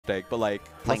Snake, but like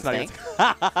playing Snake.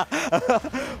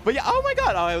 But yeah, oh my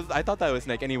god, I thought that was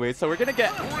Snake anyway. So we're gonna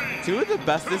get two of the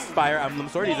bestest Fire Emblem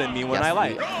swordies in me when I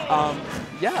like.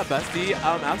 Yeah, bestie,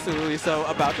 absolutely. So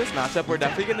about this matchup, we're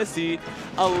definitely gonna see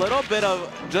a little bit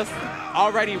of just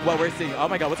already what we're seeing. Oh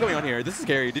my god, what's going on here? This is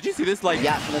scary. Did you see this? Like,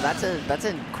 yeah, no, that's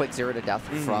a quick 0 to death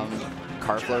from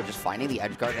Karflo, just finding the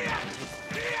edge guard.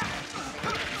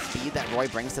 Speed that Roy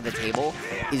brings to the table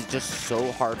is just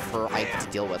so hard for Ike to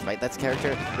deal with, right? That's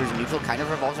character whose neutral kind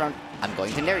of revolves around, I'm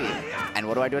going to nair you. And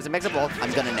what do I do as a mix-up ball?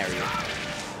 I'm going to nair you.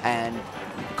 And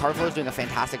Karflo is doing a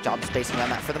fantastic job spacing around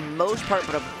that for the most part,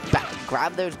 but a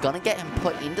grab there is going to get him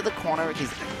put into the corner.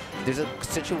 There's a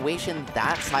situation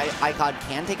that PsyKoD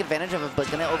can take advantage of it, but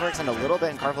going to overextend a little bit,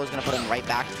 and Karflo is going to put him right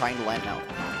back trying to land now.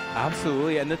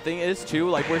 Absolutely, and the thing is too,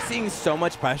 like, we're seeing so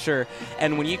much pressure,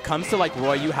 and when it comes to like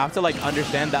Roy, you have to like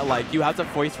understand that like you have to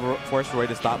force Roy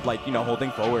to stop, like, you know,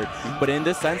 holding forward. But in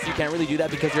this sense, you can't really do that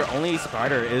because your only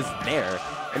starter is there.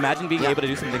 Imagine being able to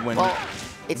do something when. Well,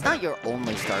 it's not your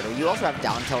only starter. You also have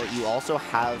down tilt. You also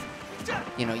have,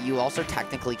 you know, you also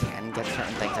technically can get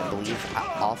certain things, I believe,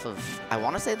 off of, I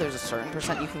want to say there's a certain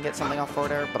percent you can get something off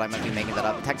forward air, but I might be making that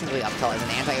up. Technically up tilt is an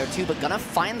anti-air too, but gonna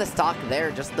find the stock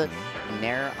there, just the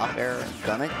nair up air,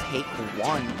 gonna take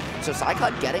one. So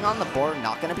PsyKoD getting on the board,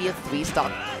 not gonna be a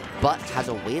 3-stock, but has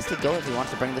a ways to go if he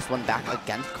wants to bring this one back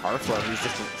against Karflo, who's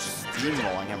just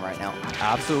steamrolling him right now.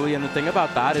 Absolutely, and the thing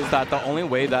about that is that the only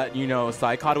way that, you know,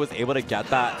 PsyKoD was able to get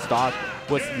that stock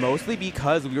was mostly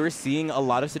because we were seeing a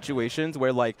lot of situations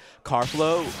where like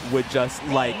Karflo would just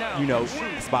like, you know,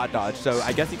 spot dodge. So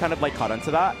I guess he kind of like caught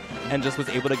onto that and just was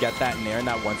able to get that nair in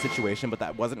that one situation, but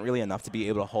that wasn't really enough to be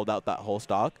able to hold out that whole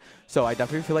stock. So I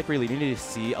definitely feel like we really need to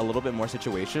see a little bit more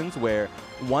situations where,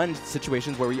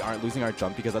 situations where we aren't losing our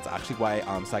jump, because that's actually why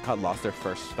PsyKoD lost their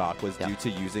first stock was due to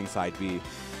using side B.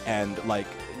 And like,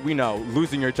 we know,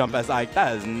 losing your jump as Ike,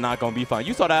 that is not going to be fun.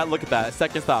 You saw that, look at that,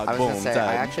 second stock, boom, I was going to say,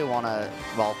 I actually want to,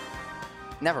 well,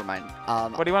 never mind.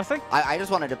 What do you want to say? I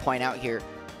just wanted to point out here,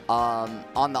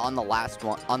 on the last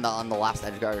one, on the last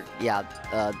edge guard, yeah,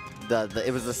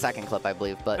 it was the second clip, I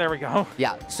believe, but there we go.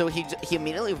 Yeah, so he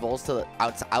immediately rolls to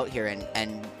out here,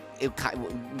 and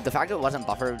the fact that it wasn't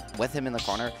buffered with him in the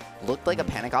corner looked like a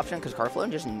panic option because Karflo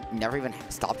just never even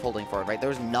stopped holding forward, right? There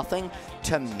was nothing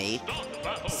to make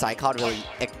PsyKoD really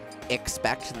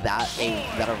expect that a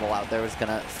rollout there was going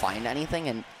to find anything.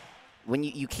 And when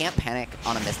you can't panic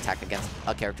on a mistech against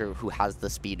a character who has the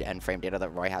speed and frame data that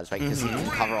Roy has, right? Because he can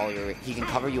cover all your, he can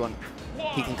cover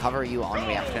you on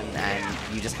reaction, and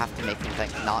you just have to make him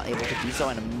think not able to do so.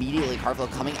 And immediately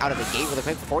Karflo coming out of the gate with a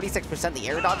quick 46% the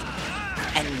air dodge,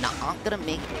 and not gonna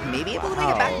maybe able to make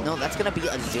it back. No, that's gonna be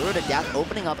a 0 to death,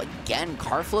 opening up again.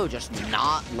 Karflo just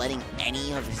not letting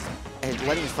any of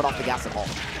letting his foot off the gas at all.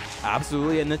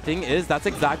 Absolutely, and the thing is, that's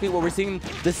exactly what we're seeing.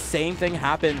 The same thing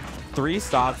happen. 3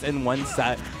 stocks in one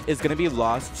set is going to be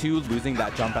lost to losing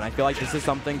that jump, and I feel like this is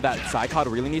something that PsyKoD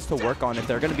really needs to work on if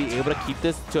they're going to be able to keep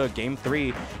this to a game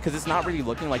 3, because it's not really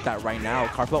looking like that right now.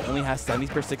 Karflo only has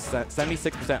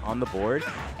 76% on the board,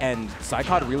 and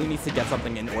PsyKoD really needs to get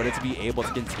something in order to be able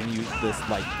to continue this,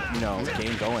 like, you know,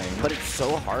 game going. But it's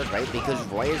so hard, right? Because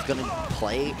Roy is going to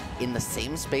play in the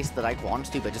same space that Ike wants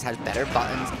to, but just has better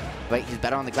buttons, right? He's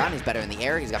better on the ground, he's better in the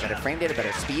air, he's got better frame data,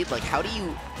 better speed. Like, how do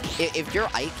you, if you're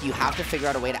Ike, you have to figure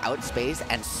out a way to outspace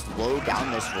and slow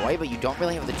down this Roy, but you don't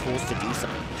really have the tools to do so.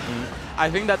 I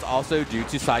think that's also due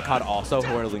to PsyKoD also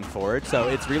holding forward, so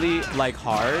it's really like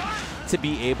hard to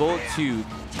be able to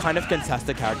kind of contest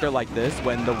a character like this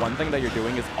when the one thing that you're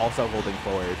doing is also holding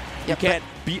forward. You can't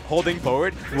beat holding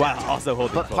forward while also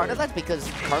holding forward. But part of that's because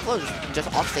Karflo is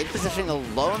just off stage positioning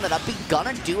alone. That up B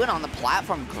gonna do it on the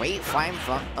platform. Great find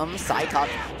from PsyKoD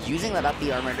using that up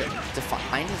B armor to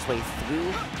find his way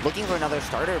through, looking for another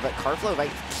starter. But Karflo,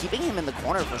 right, keeping him in the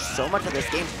corner for so much of this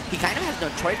game, he kind of has no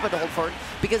choice but to hold forward,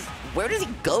 because where does he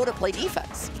go to play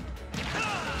defense?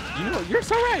 You know, you're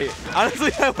so right.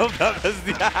 Honestly, I love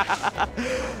that.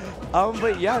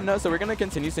 But yeah, no, so we're going to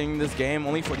continue seeing this game.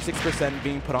 Only 46%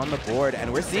 being put on the board,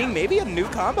 and we're seeing maybe a new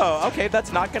combo. Okay,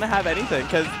 that's not going to have anything,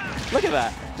 because look at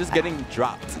that. Just getting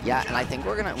dropped. Yeah, and I think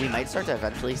we might start to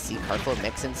eventually see Karflo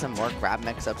mix in some more grab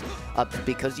mix-ups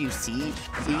because you see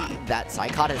that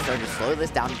PsyKoD has started to slow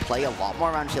this down, play a lot more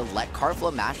around shield, let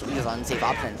Karflo mash these unsafe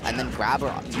options, and then grab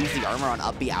or use the armor on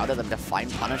up B out of them to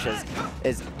find punishes.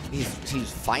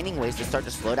 He's finding ways to start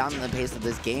to slow down the pace of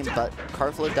this game, but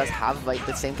Karflo does have like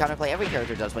the same counterplay every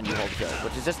character does when you hold kill,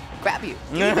 which is just grab you.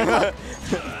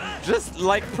 Just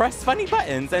like press funny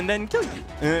buttons and then kill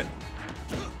you.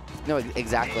 No,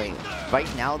 exactly. Right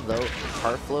now, though,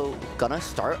 Karflo gonna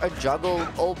start a juggle,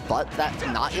 but that's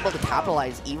not able to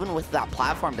capitalize even with that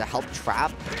platform to help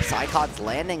trap. PsyKoD's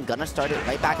landing, gonna start it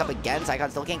right back up again.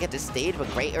 PsyKoD still can't get to stage, but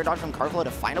great air dodge from Karflo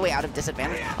to find a way out of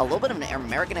disadvantage. A little bit of an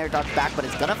American air dodge back, but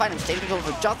it's gonna find him stage control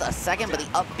for just a second, but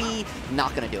the up B,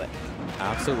 not gonna do it.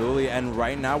 Absolutely, and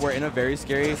right now we're in a very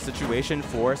scary situation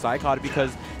for PsyKoD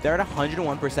because they're at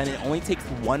 101%. It only takes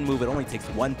one move, it only takes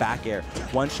one back air,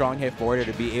 one strong hit forward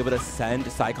to be able to send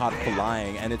PsyKoD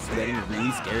flying, and it's getting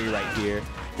really scary right here.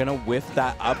 Gonna whiff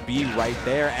that up B right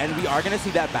there, and we are gonna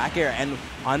see that back air. And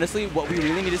honestly, what we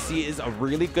really need to see is a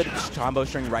really good combo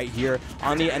string right here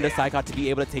on the end of PsyKoD to be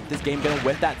able to take this game. Gonna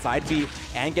whiff that side B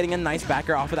and getting a nice back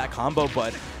air off of that combo,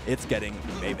 but it's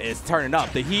turning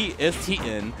up. The heat is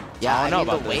heating. Yeah, I don't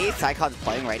know about the way PsyKoD's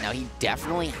playing right now, he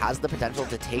definitely has the potential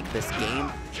to take this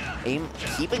game.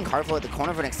 Keeping Karflo at the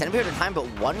corner for an extended period of time, but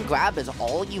one grab is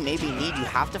all you maybe need. You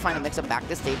have to find a mix-up back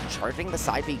to stage. Charging the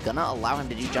side B, gonna allow him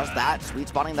to do just that. Sweet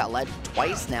spotting that ledge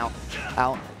twice now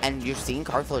out, and you're seeing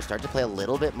Karflo start to play a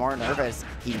little bit more nervous.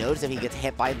 He knows if he gets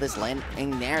hit by this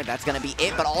landing there, that's gonna be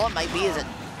it, but all it might be is a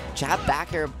jab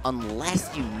back air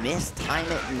unless you mistime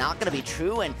it. Not going to be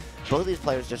true, and both of these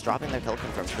players just dropping their kill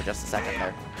confirms for just a second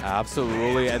there.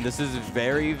 Absolutely, and this is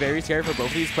very, very scary for both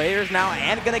of these players now,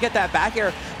 and going to get that back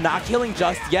air. Not killing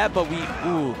just yet, but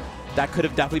that could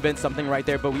have definitely been something right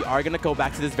there, but we are going to go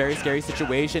back to this very scary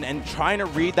situation and trying to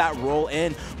read that roll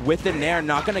in with the Nair.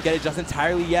 Not going to get it just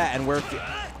entirely yet, and we're...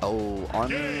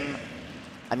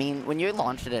 I mean, when you're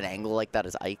launched at an angle like that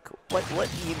as Ike,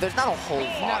 there's not a whole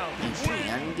lot you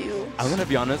can do. I'm going to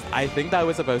be honest, I think that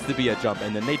was supposed to be a jump,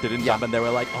 and then they didn't jump, and they were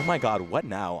like, oh my god, what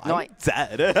now? No, I'm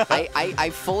dead. I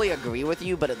fully agree with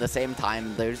you, but at the same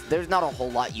time, there's not a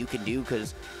whole lot you can do,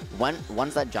 because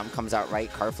once that jump comes out right,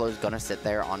 Karflo's going to sit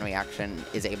there on reaction,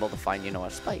 is able to find, a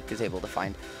spike, is able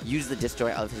to use the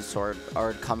disjoint of his sword,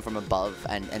 or come from above,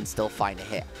 and still find a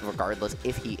hit, regardless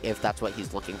if that's what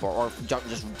he's looking for, or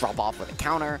just drop off with a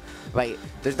counter. Right,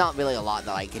 there's not really a lot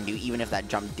that I can do, even if that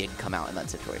jump did come out in that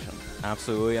situation.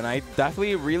 Absolutely, and I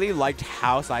definitely really liked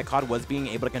how PsyKoD was being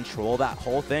able to control that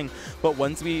whole thing. But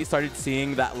once we started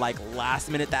seeing that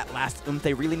last minute, that last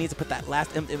they really need to put that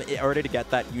last in order to get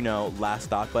that last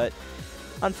stock. But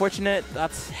unfortunate,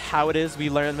 that's how it is. We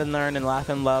learn and learn and laugh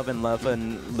and love and live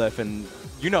and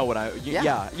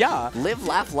yeah. Live,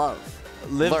 laugh, love.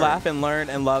 Live, laugh, and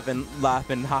learn, and love, and laugh,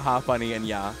 and haha, funny, and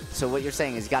yeah. So what you're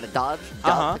saying is you got to dodge,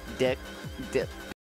 dip,